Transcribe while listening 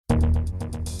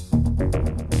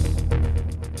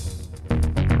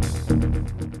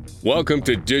Welcome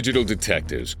to Digital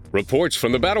Detectives, reports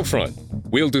from the battlefront.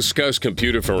 We'll discuss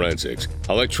computer forensics,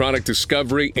 electronic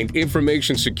discovery, and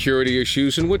information security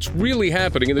issues and what's really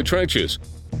happening in the trenches.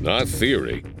 Not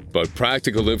theory, but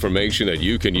practical information that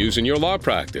you can use in your law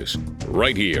practice.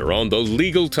 Right here on the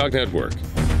Legal Talk Network.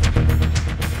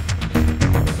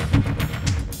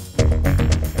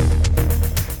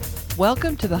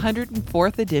 Welcome to the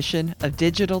 104th edition of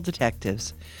Digital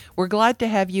Detectives. We're glad to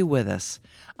have you with us.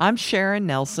 I'm Sharon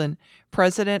Nelson,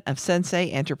 president of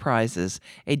Sensei Enterprises,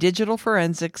 a digital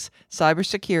forensics,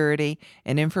 cybersecurity,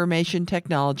 and information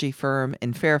technology firm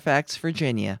in Fairfax,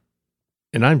 Virginia.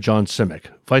 And I'm John Simic,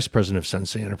 vice president of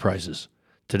Sensei Enterprises.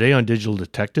 Today on Digital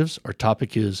Detectives, our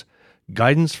topic is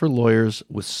guidance for lawyers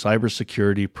with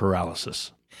cybersecurity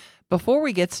paralysis. Before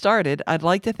we get started, I'd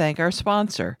like to thank our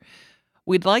sponsor.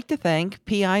 We'd like to thank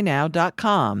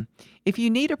PINow.com. If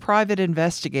you need a private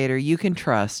investigator you can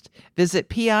trust, visit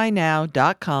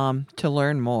PINow.com to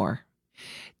learn more.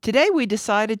 Today we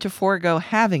decided to forego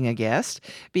having a guest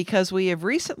because we have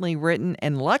recently written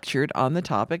and lectured on the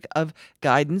topic of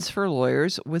guidance for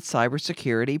lawyers with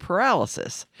cybersecurity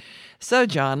paralysis. So,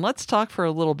 John, let's talk for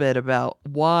a little bit about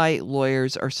why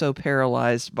lawyers are so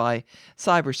paralyzed by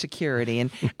cybersecurity.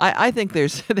 And I think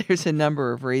there's a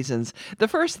number of reasons. The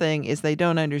first thing is they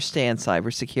don't understand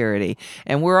cybersecurity.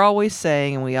 And we're always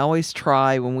saying, and we always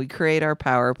try when we create our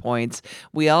PowerPoints,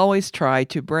 we always try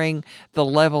to bring the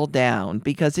level down.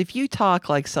 Because if you talk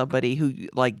like somebody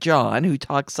like John, who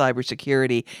talks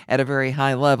cybersecurity at a very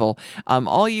high level,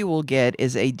 all you will get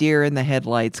is a deer in the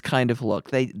headlights kind of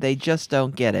look. They just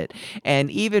don't get it.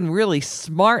 And even really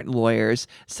smart lawyers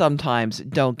sometimes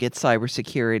don't get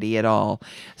cybersecurity at all.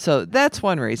 So that's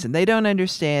one reason. They don't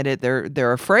understand it.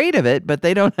 They're afraid of it, but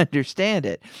they don't understand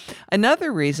it.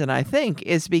 Another reason, I think,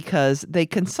 is because they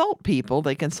consult people.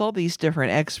 They consult these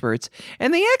different experts,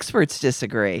 and the experts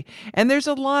disagree. And there's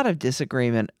a lot of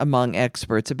disagreement among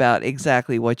experts about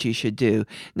exactly what you should do.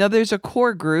 Now, there's a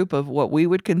core group of what we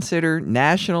would consider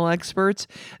national experts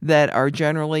that are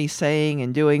generally saying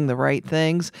and doing the right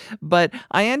things. But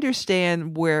I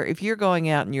understand where if you're going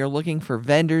out and you're looking for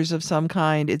vendors of some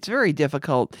kind, it's very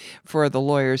difficult for the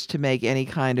lawyers to make any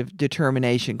kind of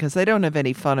determination because they don't have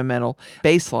any fundamental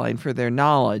baseline for their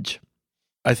knowledge.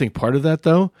 I think part of that,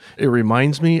 though, it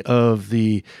reminds me of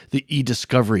the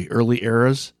e-discovery early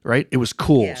eras, right? It was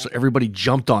cool, yeah. So everybody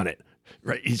jumped on it.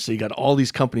 Right. So you got all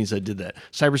these companies that did that.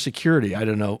 Cybersecurity, I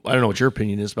don't know what your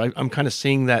opinion is, but I'm kind of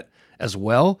seeing that as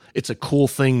well. It's a cool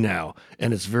thing now,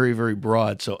 and it's very, very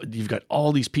broad. So you've got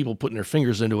all these people putting their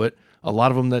fingers into it, a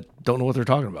lot of them that don't know what they're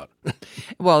talking about.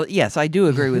 Well, yes, I do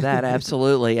agree with that.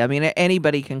 Absolutely. I mean,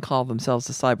 anybody can call themselves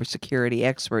a cybersecurity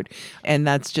expert, and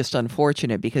that's just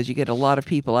unfortunate because you get a lot of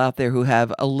people out there who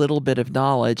have a little bit of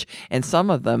knowledge, and some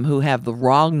of them who have the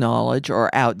wrong knowledge or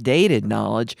outdated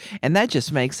knowledge, and that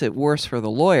just makes it worse for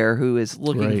the lawyer who is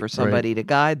looking for somebody to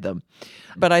guide them.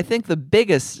 But I think the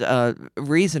biggest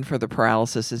reason for the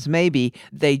paralysis is maybe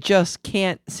they just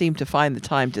can't seem to find the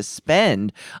time to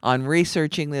spend on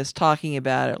researching this, talking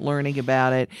about it, learning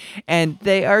about it, and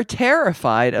they are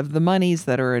terrified of the monies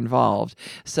that are involved.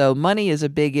 So money is a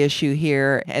big issue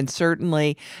here, and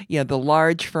certainly, the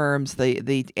large firms,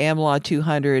 the Am Law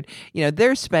 200,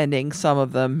 they're spending, some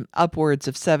of them, upwards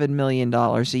of $7 million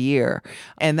a year,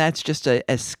 and that's just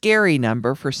a scary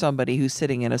number for somebody who's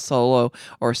sitting in a solo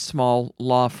or small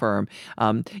law firm.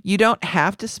 You don't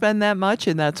have to spend that much,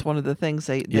 and that's one of the things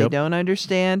they don't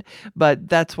understand, but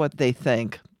that's what they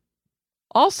think.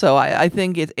 Also, I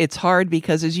think it's hard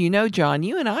because, as you know, John,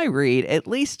 you and I read at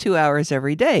least 2 hours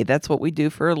every day. That's what we do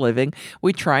for a living.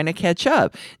 We're trying to catch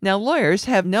up. Now, lawyers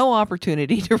have no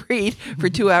opportunity to read for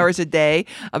 2 hours a day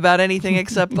about anything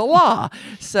except the law.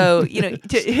 So,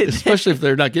 especially if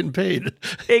they're not getting paid.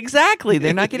 Exactly.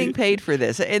 They're not getting paid for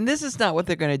this. And this is not what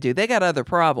they're going to do. They got other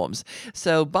problems.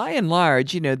 So by and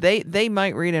large, they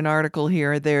might read an article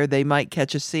here or there. They might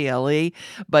catch a CLE,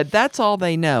 but that's all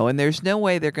they know. And there's no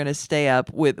way they're going to stay up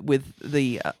with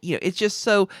the it's just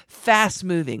so fast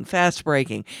moving, fast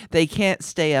breaking. They can't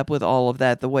stay up with all of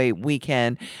that the way we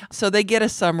can. So they get a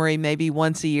summary maybe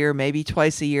once a year, maybe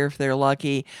twice a year if they're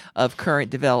lucky, of current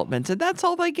developments, and that's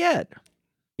all they get.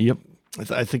 Yep.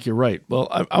 I think you're right. Well,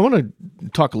 I want to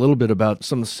talk a little bit about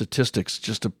some of the statistics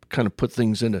just to kind of put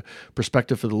things into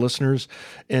perspective for the listeners.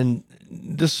 And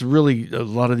this really, a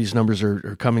lot of these numbers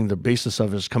are coming, the basis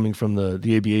of it is coming from the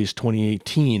ABA's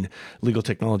 2018 Legal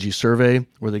Technology Survey,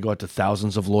 where they go out to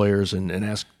thousands of lawyers and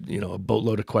ask, a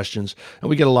boatload of questions. And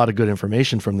we get a lot of good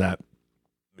information from that.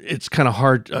 it's kind of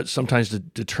hard sometimes to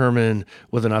determine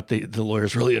whether or not the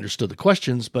lawyers really understood the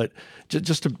questions. But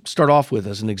just to start off with,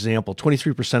 as an example,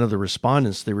 23% of the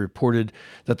respondents, they reported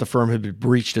that the firm had been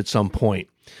breached at some point.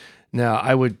 Now,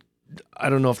 I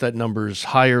don't know if that number is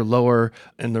higher, lower.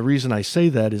 And the reason I say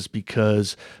that is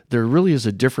because there really is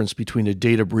a difference between a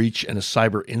data breach and a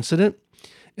cyber incident.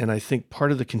 And I think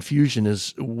part of the confusion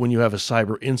is when you have a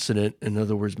cyber incident, in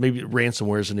other words, maybe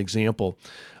ransomware is an example,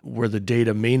 where the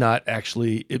data may not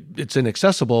actually, it's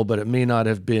inaccessible, but it may not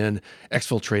have been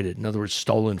exfiltrated, in other words,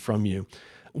 stolen from you,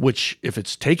 which if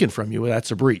it's taken from you,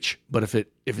 that's a breach. But if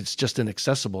it's just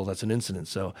inaccessible, that's an incident.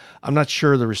 So I'm not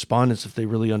sure the respondents, if they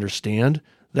really understand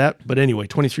that. But anyway,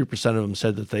 23% of them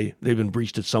said that they've been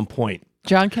breached at some point.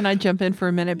 John, can I jump in for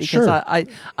a minute? Because Sure.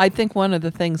 I think one of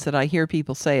the things that I hear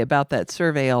people say about that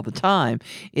survey all the time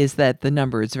is that the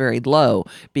number is very low,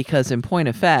 because in point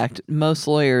of fact, most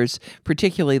lawyers,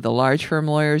 particularly the large firm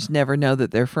lawyers, never know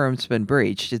that their firm's been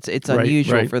breached. It's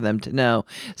unusual right. for them to know.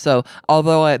 So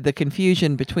although the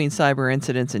confusion between cyber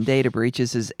incidents and data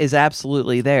breaches is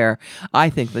absolutely there, I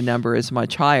think the number is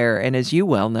much higher. And as you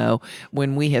well know,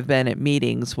 when we have been at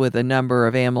meetings with a number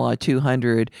of Am Law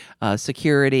 200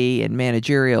 security and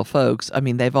managerial folks, I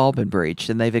mean, they've all been breached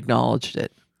and they've acknowledged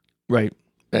it. Right.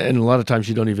 And a lot of times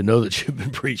you don't even know that you've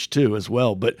been breached too as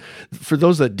well. But for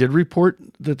those that did report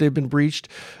that they've been breached,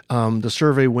 the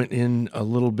survey went in a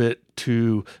little bit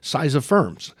to size of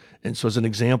firms. And so as an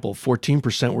example,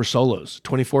 14% were solos,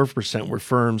 24% were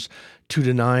firms 2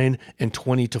 to 9 and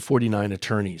 20 to 49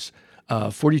 attorneys.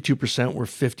 42% were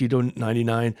 50 to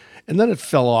 99, and then it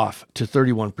fell off to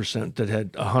 31% that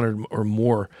had 100 or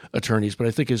more attorneys. But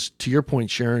I think, as to your point,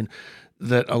 Sharon,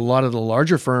 that a lot of the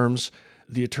larger firms,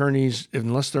 the attorneys,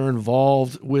 unless they're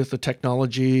involved with the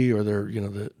technology or they're,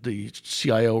 the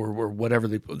CIO or whatever,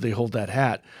 they hold that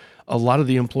hat, a lot of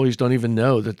the employees don't even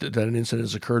know that an incident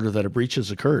has occurred or that a breach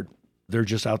has occurred. They're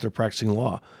just out there practicing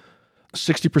law.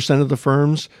 60% of the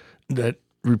firms that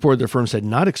reported their firms had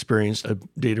not experienced a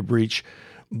data breach,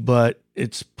 but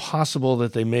it's possible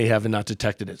that they may have and not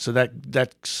detected it. So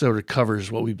that sort of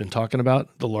covers what we've been talking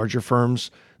about. The larger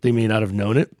firms, they may not have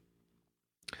known it.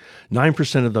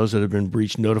 9% of those that have been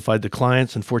breached notified the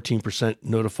clients, and 14%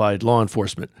 notified law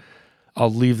enforcement.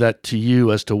 I'll leave that to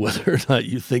you as to whether or not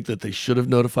you think that they should have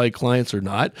notified clients or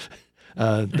not.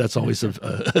 That's always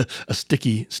a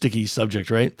sticky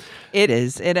subject, right? It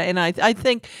is, and I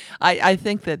think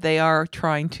that they are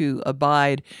trying to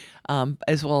abide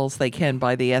as well as they can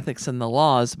by the ethics and the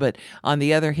laws. But on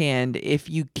the other hand, if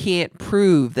you can't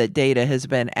prove that data has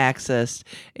been accessed,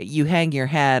 you hang your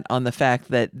hat on the fact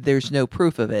that there's no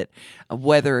proof of it,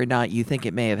 whether or not you think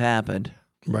it may have happened.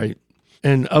 Right.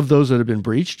 And of those that have been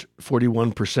breached,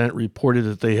 41% reported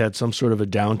that they had some sort of a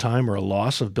downtime or a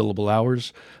loss of billable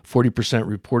hours. 40%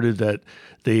 reported that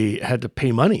they had to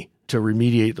pay money to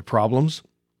remediate the problems.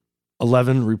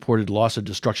 11 reported loss of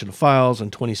destruction of files,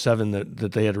 and 27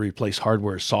 that they had to replace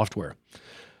hardware or software.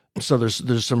 So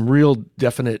there's some real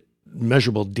definite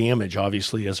measurable damage,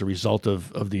 obviously, as a result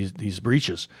of these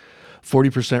breaches.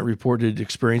 40% reported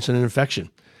experiencing an infection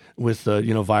with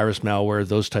virus, malware,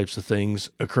 those types of things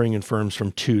occurring in firms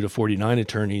from 2 to 49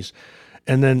 attorneys.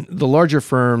 And then the larger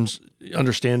firms,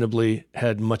 understandably,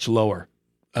 had much lower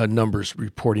numbers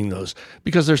reporting those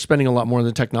because they're spending a lot more on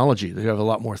the technology. They have a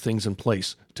lot more things in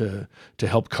place to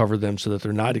help cover them so that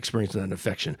they're not experiencing that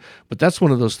infection. But that's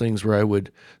one of those things where I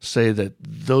would say that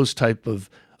those type of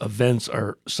events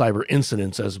are cyber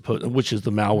incidents, as opposed, which is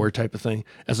the malware type of thing,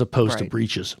 as opposed to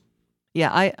breaches.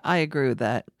 Yeah, I agree with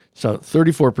that. So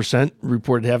 34%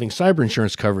 reported having cyber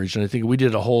insurance coverage. And I think we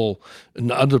did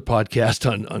another podcast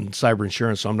on cyber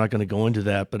insurance, so I'm not going to go into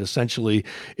that. But essentially,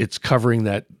 it's covering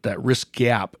that risk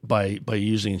gap by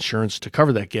using insurance to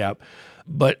cover that gap.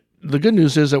 But the good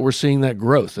news is that we're seeing that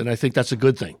growth. And I think that's a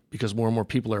good thing because more and more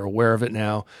people are aware of it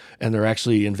now, and they're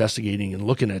actually investigating and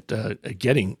looking at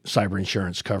getting cyber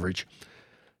insurance coverage.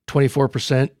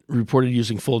 24% reported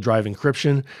using full drive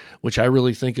encryption, which I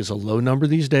really think is a low number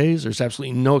these days. There's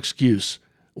absolutely no excuse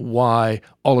why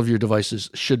all of your devices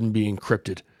shouldn't be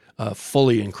encrypted,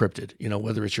 fully encrypted,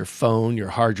 whether it's your phone, your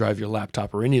hard drive, your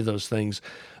laptop, or any of those things,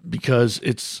 because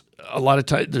it's a lot of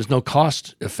time, there's no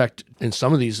cost effect in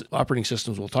some of these operating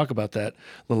systems. We'll talk about that a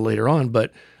little later on,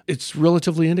 but it's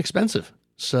relatively inexpensive.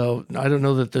 So I don't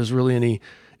know that there's really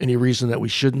any reason that we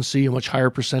shouldn't see a much higher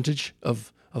percentage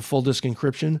of full disk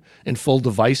encryption and full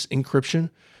device encryption.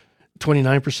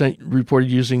 29%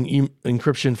 reported using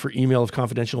encryption for email of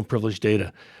confidential and privileged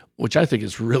data, which I think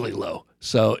is really low.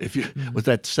 So what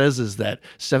that says is that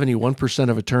 71%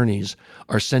 of attorneys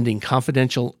are sending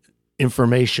confidential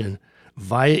information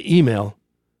via email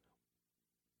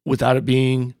without it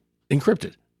being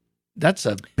encrypted. That's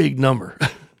a big number.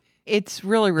 It's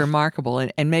really remarkable,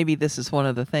 and maybe this is one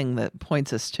of the things that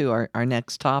points us to our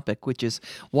next topic, which is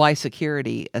why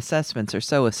security assessments are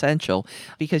so essential,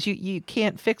 because you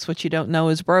can't fix what you don't know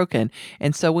is broken.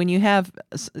 And so when you have,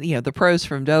 the pros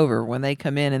from Dover, when they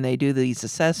come in and they do these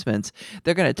assessments,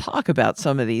 they're going to talk about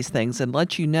some of these things and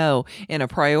let you know in a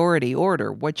priority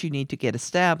order what you need to get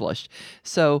established.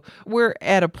 So we're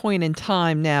at a point in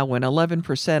time now when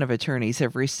 11% of attorneys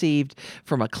have received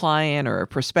from a client or a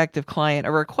prospective client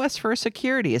a request for a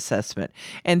security assessment,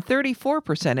 and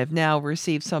 34% have now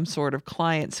received some sort of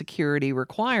client security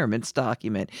requirements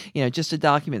document, just a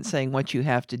document saying what you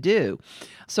have to do.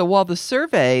 So while the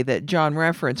survey that John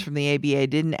referenced from the ABA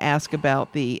didn't ask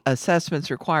about the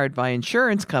assessments required by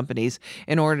insurance companies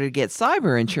in order to get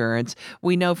cyber insurance,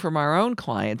 we know from our own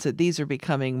clients that these are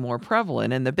becoming more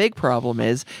prevalent. And the big problem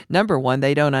is, number one,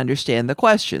 they don't understand the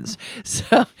questions.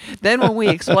 So then when we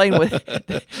explain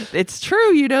it's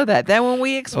true, that. Then when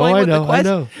we explain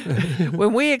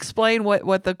when we explain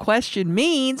what the question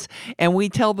means and we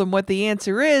tell them what the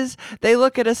answer is, they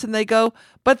look at us and they go,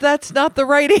 but that's not the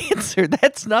right answer.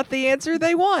 That's not the answer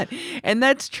they want. And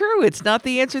that's true. It's not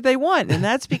the answer they want. And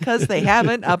that's because they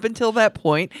haven't, up until that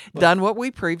point, done what we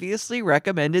previously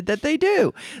recommended that they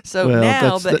do. So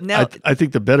I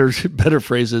think the better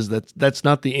phrase is that's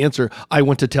not the answer I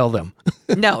want to tell them.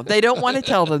 No, they don't want to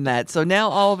tell them that. So now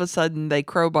all of a sudden they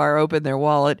crowbar open their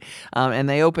wallet and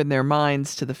they open their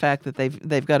minds to the fact that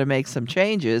they've got to make some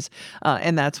changes.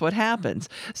 And that's what happens.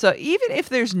 So even if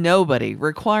there's nobody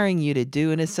requiring you to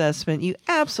do an assessment, you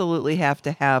absolutely have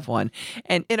to have one.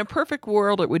 And in a perfect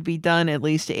world, it would be done at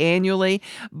least annually.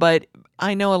 But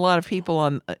I know a lot of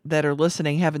people that are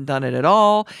listening haven't done it at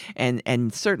all.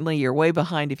 And certainly you're way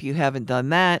behind if you haven't done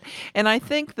that. And I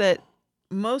think that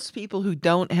most people who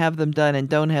don't have them done and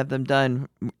don't have them done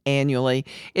annually,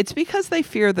 it's because they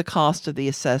fear the cost of the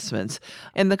assessments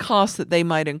and the cost that they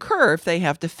might incur if they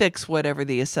have to fix whatever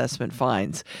the assessment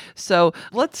finds. So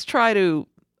let's try to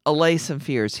allay some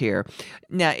fears here.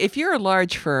 Now, if you're a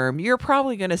large firm, you're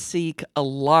probably going to seek a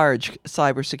large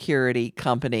cybersecurity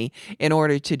company in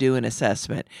order to do an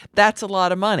assessment. That's a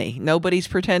lot of money. Nobody's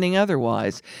pretending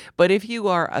otherwise. But if you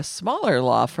are a smaller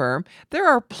law firm, there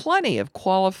are plenty of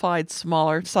qualified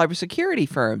smaller cybersecurity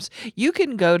firms. You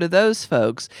can go to those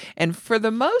folks, and for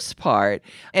the most part,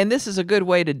 and this is a good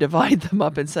way to divide them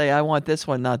up and say, I want this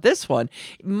one, not this one,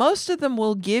 most of them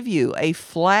will give you a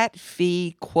flat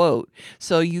fee quote.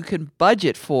 So you can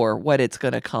budget for what it's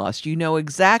going to cost. You know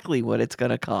exactly what it's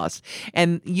going to cost.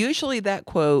 And usually that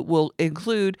quote will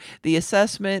include the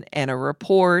assessment and a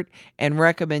report and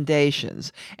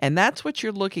recommendations. And that's what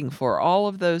you're looking for, all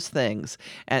of those things.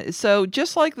 And so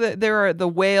just like there are the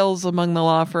whales among the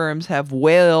law firms have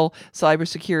whale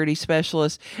cybersecurity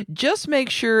specialists, just make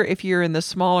sure if you're in the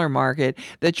smaller market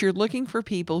that you're looking for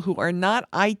people who are not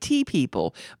IT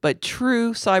people, but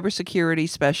true cybersecurity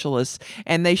specialists,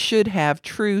 and they should have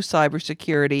true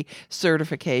cybersecurity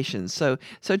certifications.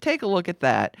 So take a look at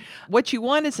that. What you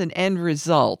want as an end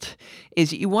result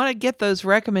is you want to get those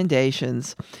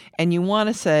recommendations, and you want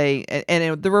to say,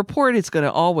 and the report is going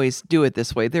to always do it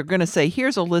this way. They're going to say,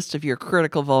 here's a list of your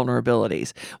critical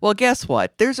vulnerabilities. Well, guess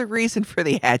what? There's a reason for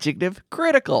the adjective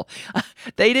critical.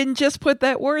 They didn't just put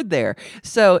that word there.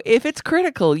 So if it's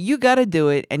critical, you got to do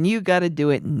it, and you got to do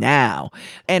it now.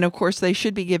 And of course, they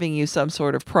should be giving you some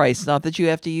sort of price. Not that you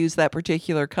have to use that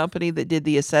particular company that did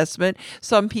the assessment.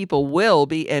 Some people will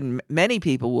be, and many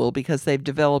people will, because they've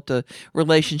developed a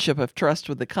relationship of trust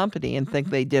with the company and think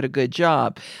they did a good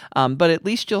job. But at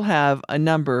least you'll have a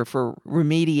number for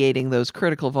remediating those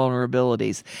critical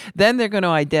vulnerabilities. Then they're going to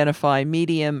identify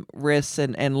medium risks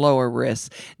and lower risks.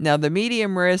 Now, the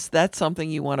medium risk, that's something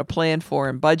you want to plan for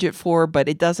and budget for, but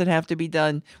it doesn't have to be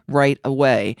done right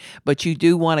away. But you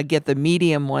do want to get the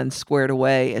medium ones squared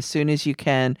away as soon as you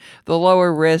can. The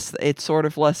lower risk, it's sort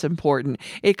of less important.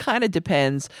 It kind of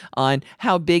depends on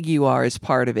how big you are as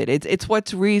part of it. It's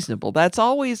what's reasonable. That's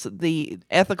always the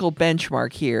ethical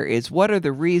benchmark here, is what are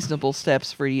the reasonable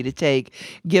steps for you to take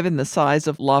given the size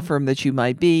of law firm that you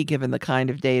might be, given the kind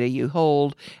of data you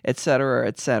hold, et cetera,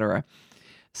 et cetera.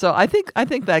 So I think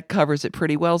that covers it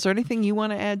pretty well. Is there anything you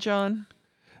want to add, John?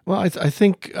 Well, I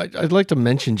think I'd like to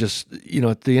mention just,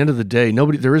 at the end of the day,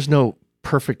 there is no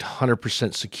perfect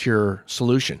 100% secure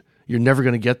solution. You're never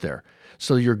going to get there.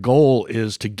 So your goal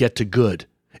is to get to good,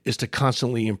 is to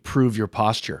constantly improve your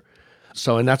posture.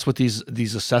 So, and that's what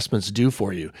these assessments do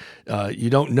for you. You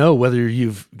don't know whether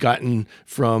you've gotten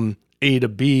from A to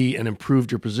B and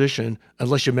improved your position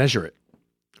unless you measure it,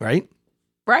 right?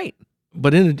 Right.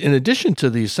 But in addition to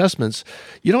the assessments,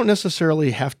 you don't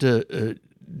necessarily have to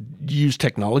use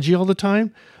technology all the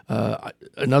time.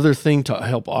 Another thing to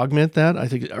help augment that, I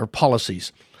think, are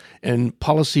policies. And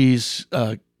policies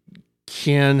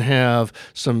can have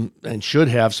some and should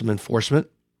have some enforcement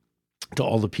to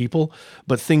all the people,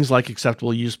 but things like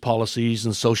acceptable use policies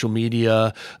and social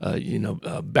media,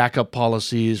 backup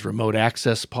policies, remote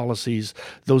access policies,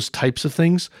 those types of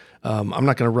things. I'm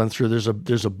not going to run through.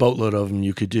 There's a boatload of them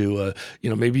you could do.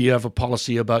 Maybe you have a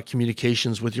policy about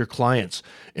communications with your clients,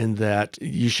 and that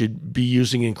you should be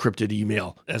using encrypted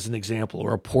email as an example,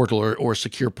 or a portal or a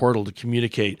secure portal to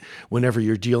communicate whenever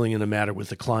you're dealing in a matter with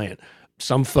the client.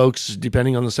 Some folks,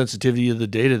 depending on the sensitivity of the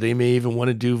data, they may even want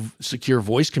to do secure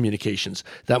voice communications.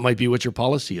 That might be what your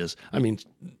policy is. I mean,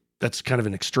 that's kind of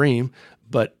an extreme,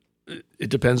 but it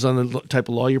depends on the type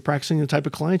of law you're practicing and the type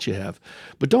of clients you have.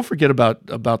 But don't forget about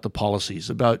the policies,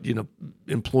 about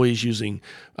employees using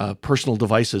personal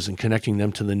devices and connecting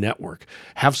them to the network.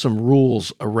 Have some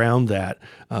rules around that.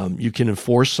 You can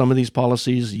enforce some of these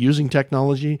policies using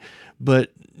technology,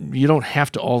 but you don't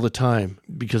have to all the time,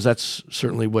 because that's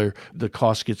certainly where the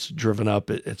cost gets driven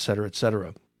up, et cetera, et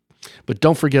cetera. But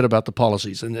don't forget about the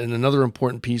policies. And another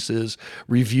important piece is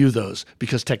review those,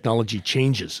 because technology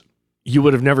changes. You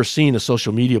would have never seen a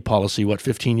social media policy,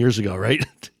 15 years ago, right?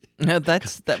 No,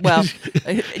 well,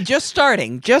 just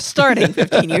starting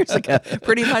 15 years ago,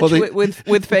 pretty much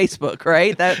with Facebook,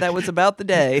 right? That was about the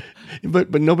day.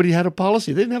 But nobody had a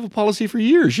policy. They didn't have a policy for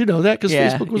years. You know that, because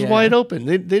Facebook was wide open.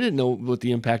 They didn't know what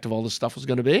the impact of all this stuff was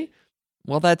going to be.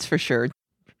 Well, that's for sure.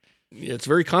 It's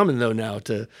very common, though, now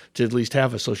to at least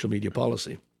have a social media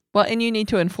policy. Well, and you need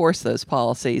to enforce those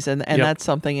policies, and that's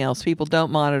something else. People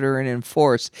don't monitor and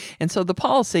enforce, and so the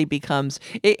policy becomes,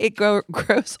 it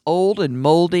grows old and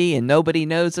moldy, and nobody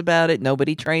knows about it.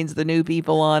 Nobody trains the new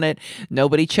people on it.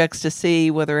 Nobody checks to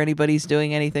see whether anybody's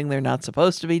doing anything they're not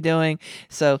supposed to be doing.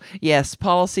 So, yes,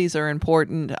 policies are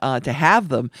important to have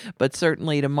them, but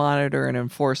certainly to monitor and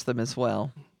enforce them as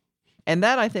well. And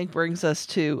that, I think, brings us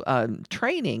to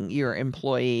training your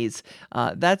employees.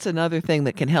 That's another thing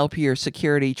that can help your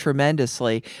security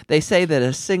tremendously. They say that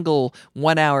a single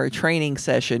 1-hour training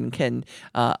session can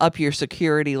up your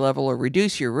security level, or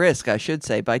reduce your risk, I should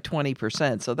say, by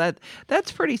 20%. So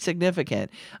that's pretty significant.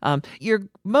 Your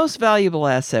most valuable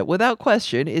asset, without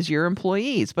question, is your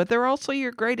employees, but they're also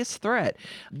your greatest threat.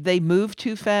 They move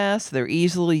too fast. They're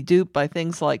easily duped by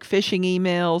things like phishing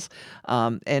emails,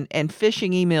 and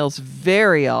phishing emails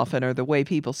very often are the way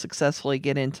people successfully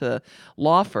get into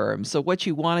law firms. So what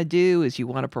you want to do is you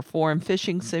want to perform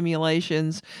phishing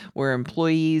simulations where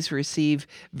employees receive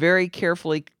very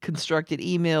carefully constructed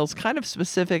emails, kind of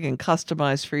specific and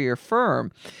customized for your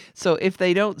firm. So if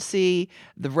they don't see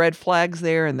the red flags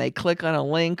there and they click on a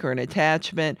link or an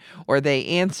attachment, or they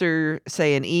answer,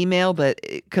 say, an email,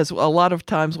 because a lot of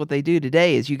times what they do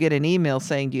today is you get an email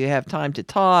saying, do you have time to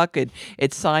talk? And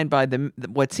it's signed by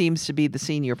what seems to be the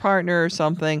senior partner or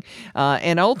something.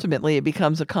 And ultimately it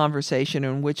becomes a conversation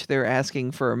in which they're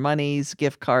asking for monies,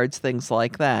 gift cards, things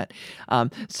like that.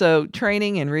 So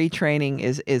training and retraining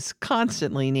is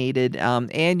constantly needed.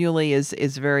 Annually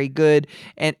is very good.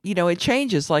 And, it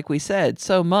changes, like we said,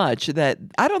 so much that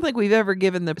I don't think we've ever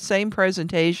given the same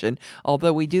presentation,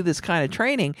 although we do this kind of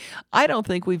training. I don't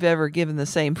think we've ever given the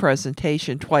same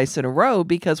presentation twice in a row,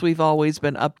 because we've always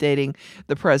been updating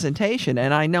the presentation.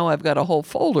 And I know I've got a whole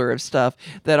folder of stuff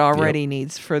that already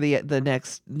needs for the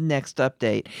next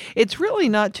update. It's really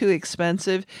not too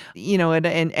expensive,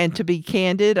 and to be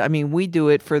candid, I mean, we do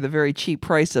it for the very cheap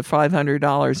price of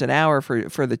 $500 an hour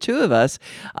for the two of us.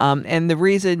 And the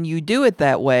reason you do it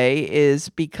that way is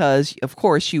because, of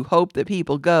course, you hope that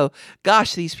people go,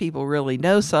 gosh, these people really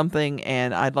know something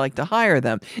and I'd like to hire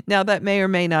them. Now, that may or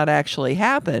may not actually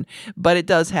happen, but it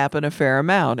does happen a fair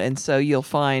amount. And so you'll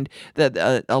find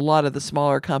that a lot of the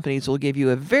smaller companies will give you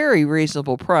a very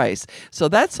reasonable price. So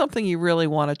that's something you really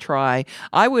want to try.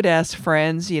 I would ask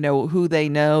friends, who they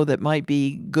know that might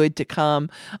be good to come.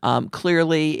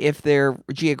 Clearly, if they're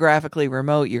geographically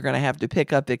remote, you're going to have to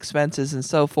pick up expenses and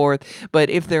so forth. But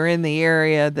if they're in the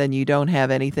area, then you don't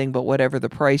have anything but whatever the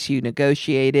price you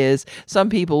negotiate is. Some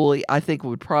people, I think,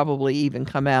 would probably even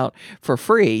come out for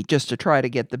free just to try to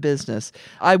get the business.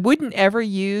 I wouldn't ever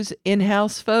use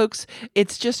in-house folks.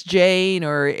 It's just Jane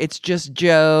or it's just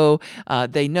Joe.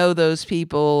 They know those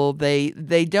people.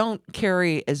 They don't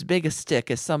carry as big a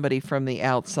stick as somebody from the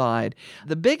outside.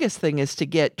 The biggest thing is to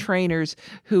get trainers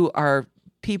who are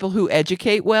people who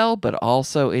educate well, but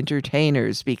also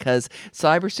entertainers, because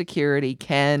cybersecurity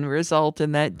can result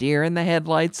in that deer in the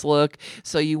headlights look.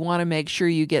 So you want to make sure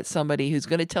you get somebody who's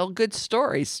going to tell good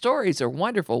stories. Stories are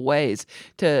wonderful ways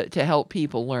to help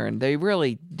people learn. They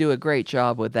really do a great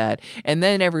job with that. And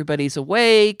then everybody's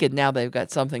awake, and now they've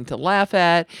got something to laugh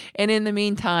at. And in the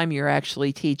meantime, you're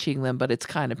actually teaching them, but it's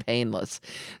kind of painless.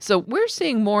 So we're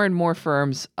seeing more and more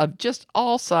firms of just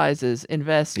all sizes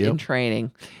invest in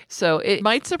training. So it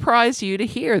might surprise you to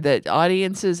hear that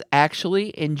audiences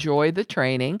actually enjoy the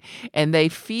training, and they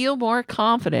feel more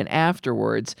confident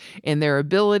afterwards in their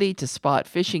ability to spot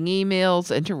phishing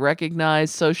emails and to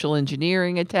recognize social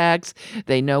engineering attacks.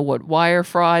 They know what wire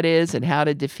fraud is and how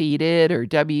to defeat it, or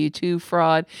W-2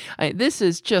 fraud. This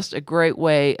is just a great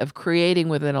way of creating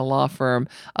within a law firm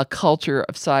a culture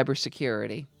of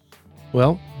cybersecurity.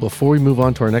 Well, before we move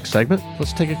on to our next segment,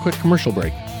 let's take a quick commercial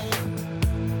break.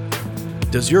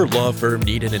 Does your law firm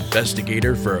need an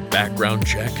investigator for a background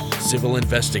check, civil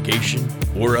investigation,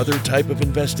 or other type of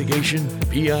investigation?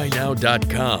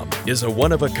 PINow.com is a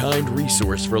one-of-a-kind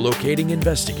resource for locating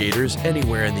investigators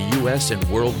anywhere in the U.S. and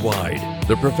worldwide.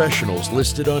 The professionals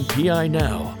listed on PI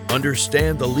Now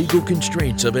understand the legal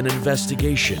constraints of an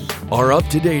investigation, are up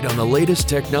to date on the latest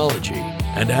technology,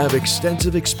 and have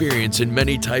extensive experience in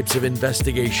many types of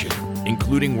investigation,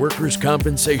 including workers'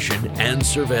 compensation and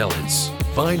surveillance.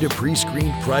 Find a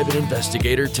pre-screened private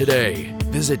investigator today.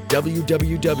 Visit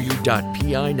www.pinow.com.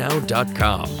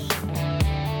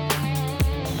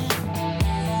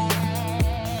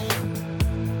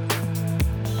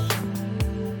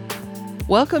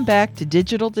 Welcome back to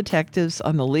Digital Detectives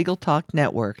on the Legal Talk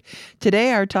Network.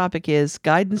 Today our topic is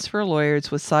guidance for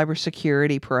lawyers with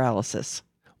cybersecurity paralysis.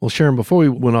 Well, Sharon, before we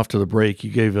went off to the break, you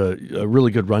gave a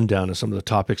really good rundown of some of the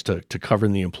topics to cover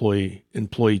in the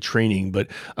employee training, but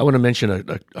I want to mention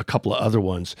a couple of other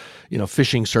ones.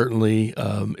 Phishing certainly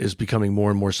is becoming more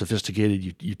and more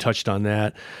sophisticated. You touched on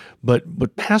that,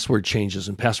 but password changes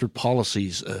and password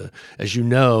policies, as you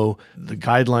know, the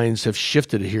guidelines have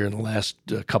shifted here in the last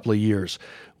couple of years,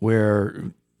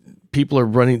 where people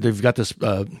are they've got this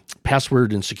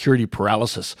password and security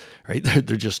paralysis, right?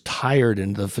 They're just tired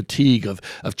and the fatigue of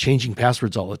changing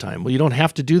passwords all the time. Well, you don't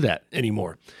have to do that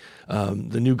anymore.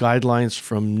 The new guidelines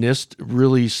from NIST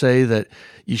really say that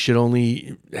you should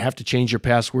only have to change your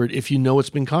password if you know it's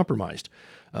been compromised.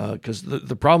 Because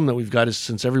the problem that we've got is,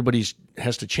 since everybody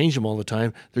has to change them all the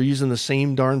time, they're using the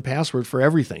same darn password for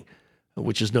everything,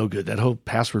 which is no good. That whole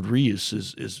password reuse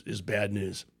is bad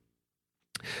news.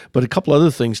 But a couple other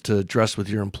things to address with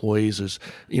your employees is,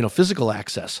 physical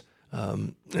access.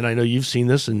 And I know you've seen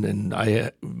this,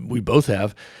 and we both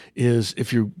have, is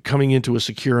if you're coming into a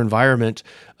secure environment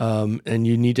and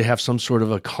you need to have some sort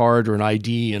of a card or an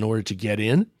ID in order to get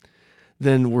in,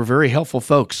 then we're very helpful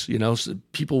folks. So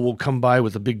people will come by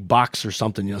with a big box or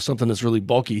something, something that's really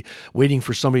bulky, waiting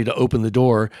for somebody to open the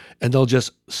door, and they'll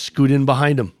just scoot in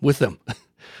behind them with them.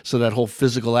 So that whole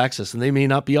physical access, and they may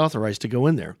not be authorized to go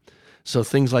in there. So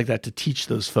things like that to teach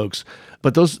those folks.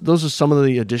 But those are some of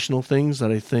the additional things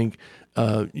that I think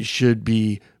you should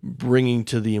be bringing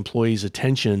to the employee's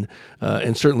attention,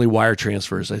 and certainly wire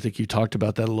transfers. I think you talked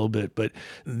about that a little bit. But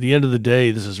at the end of the day,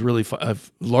 this is really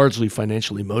largely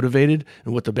financially motivated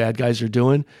in what the bad guys are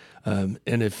doing. And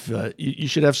if you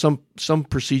should have some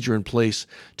procedure in place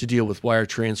to deal with wire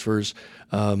transfers.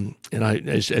 And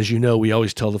as you know, we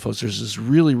always tell the folks there's this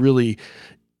really, really,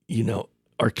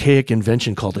 archaic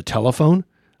invention called a telephone,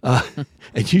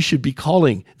 and you should be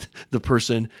calling the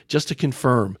person just to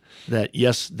confirm that,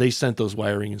 yes, they sent those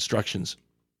wiring instructions.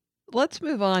 Let's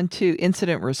move on to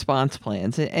incident response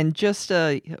plans. And just,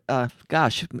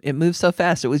 gosh, it moves so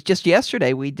fast. It was just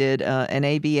yesterday we did an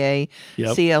ABA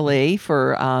CLE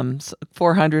for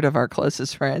 400 of our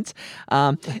closest friends.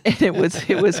 And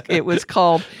it was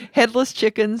called Headless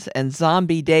Chickens and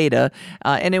Zombie Data.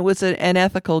 And it was an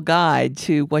ethical guide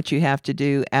to what you have to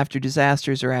do after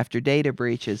disasters or after data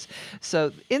breaches.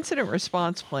 So incident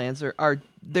response plans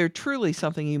they're truly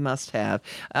something you must have,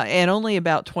 and only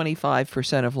about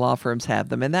 25% of law firms have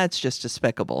them, and that's just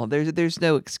despicable. There's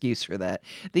no excuse for that.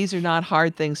 These are not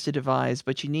hard things to devise,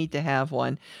 but you need to have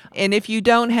one. And if you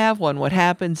don't have one, what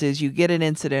happens is you get an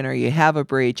incident or you have a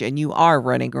breach, and you are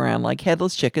running around like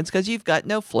headless chickens because you've got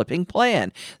no flipping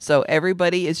plan. So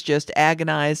everybody is just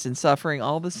agonized and suffering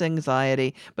all this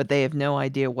anxiety, but they have no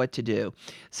idea what to do.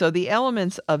 So the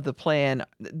elements of the plan,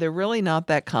 they're really not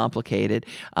that complicated,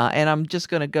 and I'm just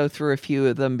going to go through a few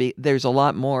of them. There's a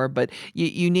lot more, but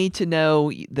you need to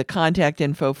know the contact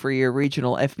info for your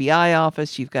regional FBI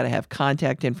office. You've got to have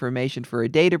contact information for a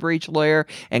data breach lawyer,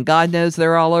 and God knows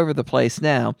they're all over the place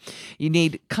now. You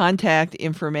need contact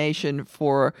information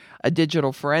for a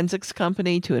digital forensics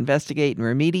company to investigate and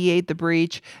remediate the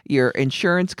breach, your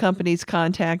insurance company's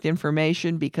contact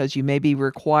information because you may be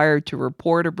required to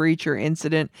report a breach or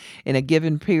incident in a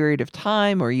given period of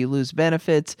time or you lose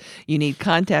benefits. You need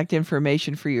contact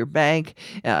information for your bank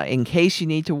in case you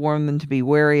need to warn them to be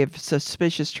wary of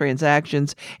suspicious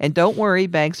transactions. And don't worry,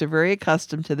 banks are very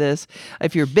accustomed to this.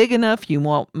 If you're big enough, you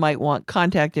might want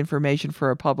contact information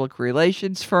for a public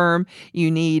relations firm.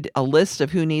 You need a list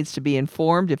of who needs to be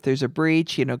informed if there's a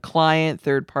breach, client,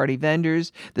 third-party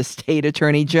vendors, the state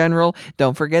attorney general.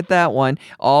 Don't forget that one.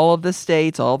 All of the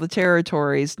states, all the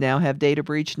territories now have data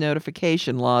breach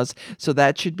notification laws, so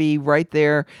that should be right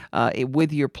there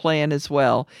with your plan as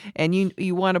well. And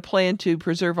you want to plan to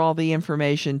preserve all the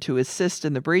information to assist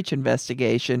in the breach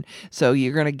investigation, so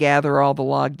you're going to gather all the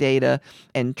log data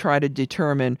and try to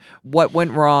determine what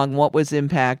went wrong, what was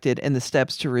impacted, and the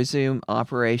steps to resume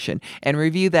operation. And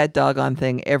review that doggone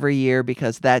thing every year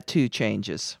because that too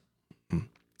changes.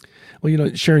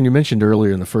 Well, Sharon, you mentioned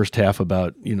earlier in the first half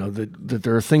about, that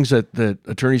there are things that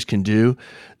attorneys can do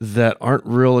that aren't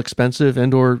real expensive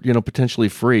and or, potentially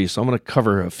free. So I'm going to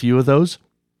cover a few of those.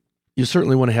 You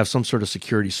certainly want to have some sort of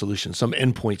security solution, some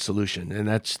endpoint solution, and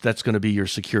that's going to be your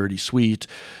security suite,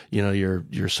 your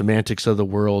Semantics of the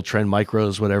world, Trend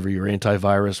Micros, whatever, your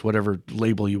antivirus, whatever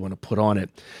label you want to put on it.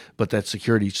 But that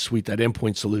security suite, that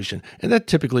endpoint solution, and that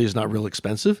typically is not real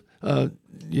expensive,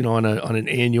 on an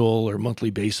annual or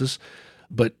monthly basis.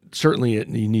 But certainly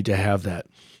you need to have that.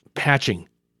 Patching,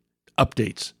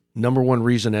 updates, number one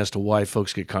reason as to why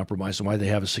folks get compromised and why they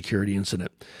have a security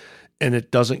incident. And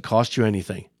it doesn't cost you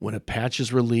anything. When a patch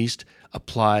is released,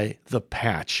 apply the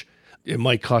patch. It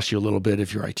might cost you a little bit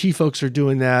if your IT folks are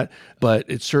doing that, but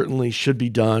it certainly should be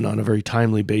done on a very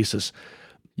timely basis.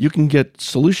 You can get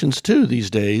solutions too these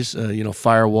days,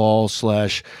 firewall / we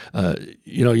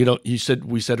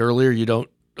said earlier,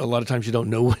 a lot of times you don't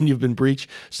know when you've been breached.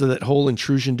 So that whole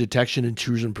intrusion detection,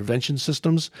 intrusion prevention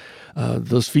systems,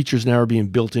 those features now are being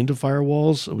built into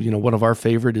firewalls. One of our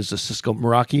favorite is the Cisco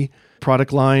Meraki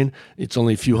product line. It's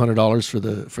only a few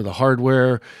 $100s for the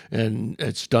hardware, and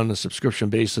it's done on a subscription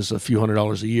basis, a few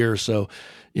 $100s a year. So,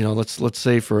 let's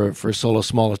say for a solo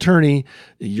small attorney,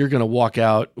 you're going to walk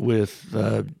out with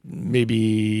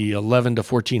maybe $1,100 to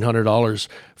 $1,400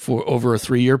 for over a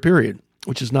 3-year period,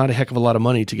 which is not a heck of a lot of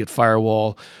money to get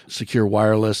firewall, secure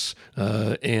wireless,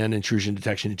 and intrusion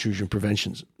detection, intrusion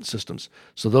prevention systems.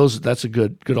 So that's a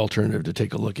good alternative to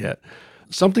take a look at.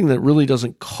 Something that really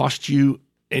doesn't cost you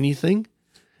anything,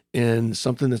 and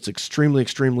something that's extremely,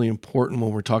 extremely important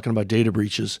when we're talking about data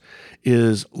breaches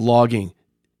is logging.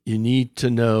 You need to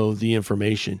know the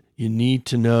information. You need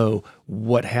to know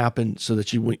what happened so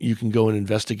that you can go and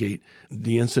investigate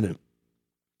the incident.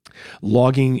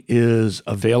 Logging is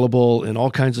available in all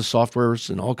kinds of softwares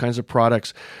and all kinds of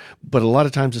products, but a lot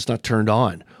of times it's not turned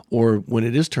on, or when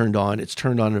it is turned on, it's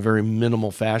turned on in a very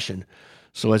minimal fashion.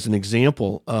 So as an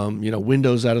example,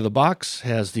 Windows out of the box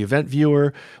has the event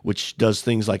viewer, which does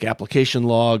things like application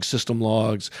logs, system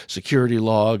logs, security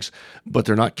logs, but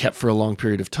they're not kept for a long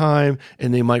period of time,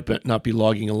 and they might not be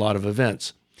logging a lot of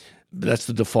events. That's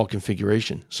the default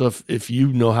configuration. So if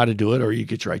you know how to do it, or you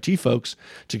get your IT folks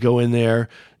to go in there,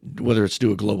 whether it's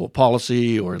do a global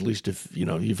policy, or at least if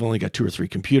you've only got 2 or 3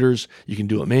 computers, you can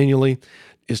do it manually,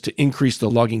 is to increase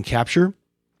the logging capture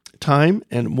time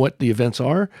and what the events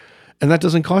are. And that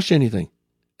doesn't cost you anything.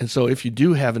 And so if you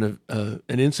do have an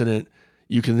incident,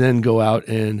 you can then go out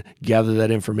and gather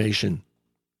that information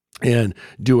and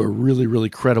do a really, really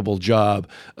credible job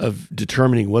of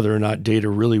determining whether or not data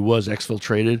really was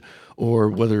exfiltrated, or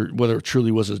whether it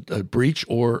truly was a breach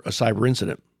or a cyber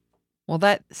incident. Well,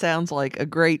 that sounds like a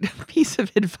great piece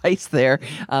of advice there,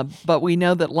 but we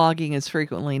know that logging is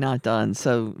frequently not done.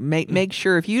 So make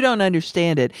sure, if you don't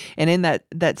understand it, and in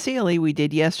that CLE we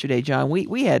did yesterday, John,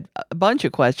 we had a bunch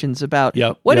of questions about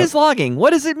what is logging?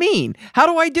 What does it mean? How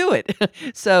do I do it?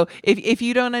 So if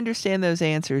you don't understand those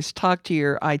answers, talk to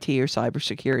your IT or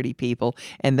cybersecurity people,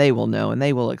 and they will know, and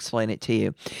they will explain it to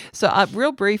you. So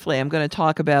real briefly, I'm going to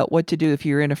talk about what to do if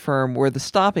you're in a firm where the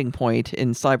stopping point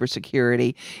in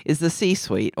cybersecurity is the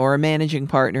C-suite or a managing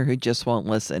partner who just won't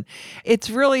listen. It's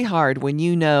really hard when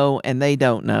you know and they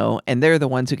don't know, and they're the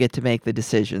ones who get to make the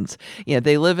decisions.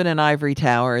 They live in an ivory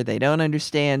tower. They don't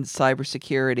understand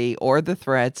cybersecurity or the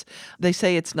threats. They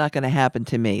say it's not going to happen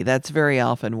to me. That's very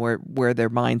often where their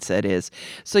mindset is.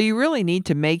 So you really need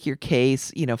to make your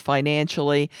case,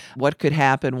 financially, what could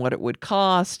happen, what it would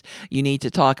cost. You need to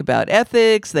talk about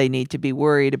ethics. They need to be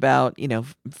worried about,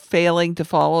 failing to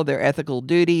follow their ethical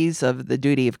duties of the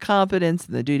duty of competence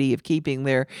and the duty of keeping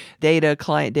their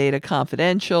client data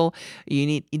confidential.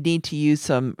 You need to use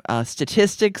some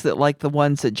statistics that, like the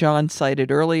ones that John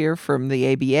cited earlier from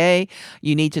the ABA.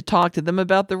 You need to talk to them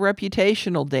about the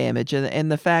reputational damage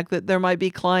and the fact that there might be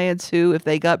clients who, if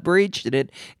they got breached and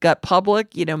it got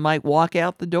public, might walk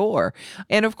out the door.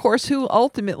 And of course, who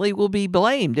ultimately will be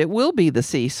blamed? It will be the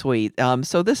C-suite.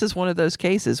 So this is one of those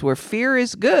cases where fear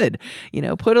is good.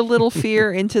 Put a little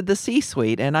fear into the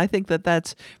C-suite. And I think that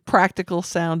that's practical,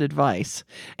 sound advice.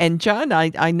 And John,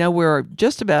 I know we're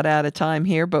just about out of time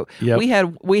here, but Yep.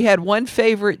 we had one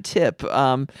favorite tip,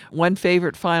 one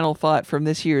favorite final thought from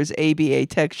this year's ABA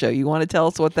Tech Show. You want to tell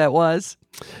us what that was?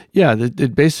 Yeah,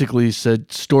 it basically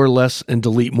said store less and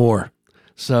delete more.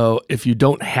 So if you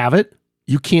don't have it,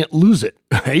 you can't lose it,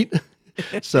 right?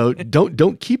 So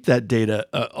don't keep that data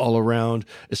all around,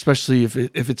 especially if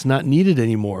it's not needed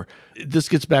anymore. This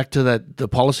gets back to the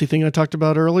policy thing I talked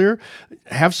about earlier.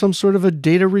 Have some sort of a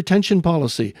data retention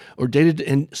policy or data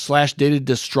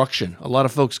destruction. A lot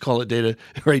of folks call it data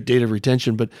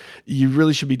retention, but you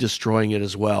really should be destroying it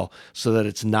as well so that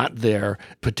it's not there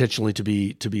potentially to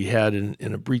be had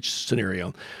in a breach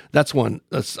scenario. That's one.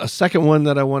 A second one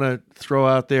that I want to throw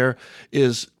out there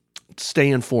is stay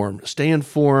informed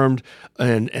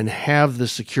and have the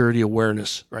security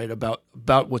awareness, right, about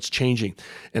what's changing.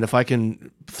 And if I can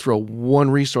throw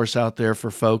one resource out there for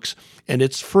folks, and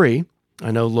it's free,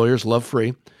 I know lawyers love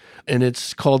free, and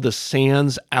it's called the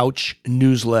SANS Ouch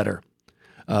newsletter.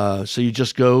 So you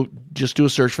just do a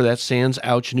search for that SANS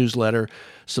Ouch newsletter,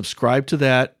 subscribe to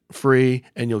that free,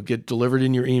 and you'll get delivered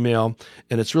in your email.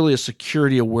 And it's really a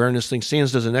security awareness thing.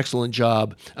 SANS does an excellent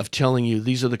job of telling you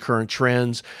these are the current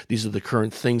trends, these are the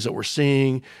current things that we're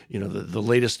seeing, the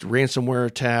latest ransomware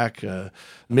attack.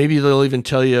 Maybe they'll even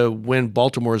tell you when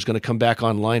Baltimore is going to come back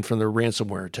online from their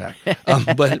ransomware attack.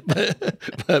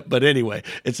 But anyway,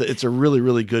 it's a really,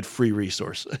 really good free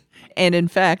resource. And in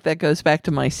fact, that goes back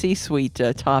to my C-suite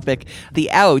topic.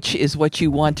 The ouch is what you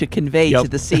want to convey to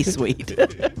the C-suite.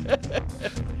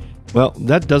 Well,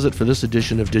 that does it for this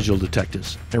edition of Digital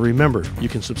Detectives. And remember, you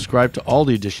can subscribe to all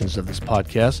the editions of this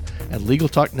podcast at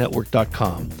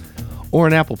LegalTalkNetwork.com or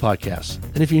on Apple Podcasts.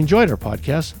 And if you enjoyed our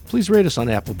podcast, please rate us on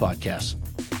Apple Podcasts.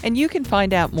 And you can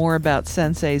find out more about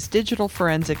Sensei's digital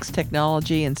forensics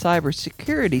technology and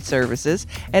cybersecurity services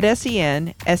at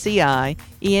SENSEIENT.com.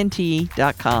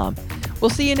 We'll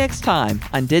see you next time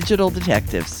on Digital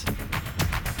Detectives.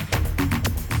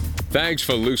 Thanks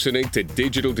for listening to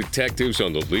Digital Detectives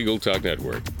on the Legal Talk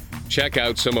Network. Check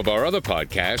out some of our other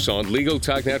podcasts on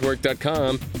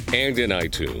LegalTalkNetwork.com and in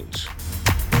iTunes.